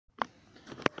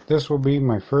This will be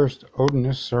my first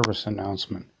Odinist service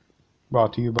announcement,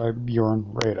 brought to you by Bjorn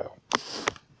Rado.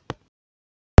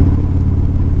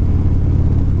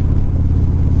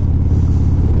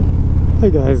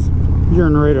 Hey guys,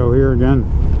 Bjorn Rado here again.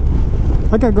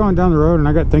 I got going down the road and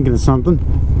I got thinking of something.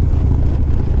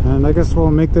 And I guess we'll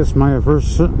make this my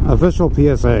first official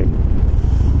PSA.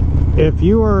 If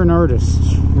you are an artist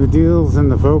who deals in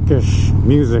the folkish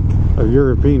music of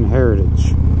European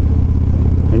heritage,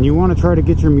 and you want to try to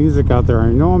get your music out there, I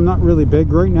know I'm not really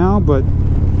big right now, but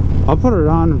I'll put it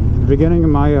on at the beginning of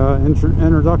my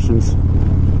introductions.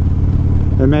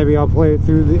 And maybe I'll play it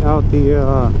throughout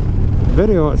the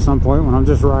video at some point when I'm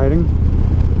just riding,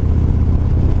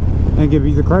 and give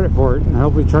you the credit for it, and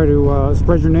hopefully try to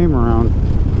spread your name around.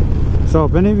 So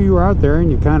if any of you are out there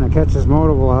and you kind of catch this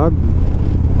motovlog,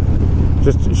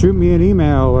 just shoot me an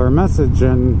email or a message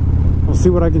and we'll see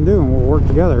what I can do and we'll work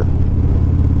together.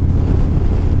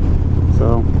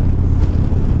 So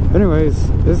anyways,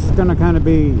 this is gonna kind of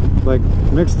be like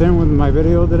mixed in with my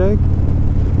video today,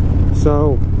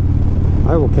 so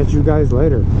I will catch you guys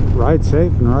later. Ride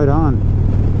safe and ride on.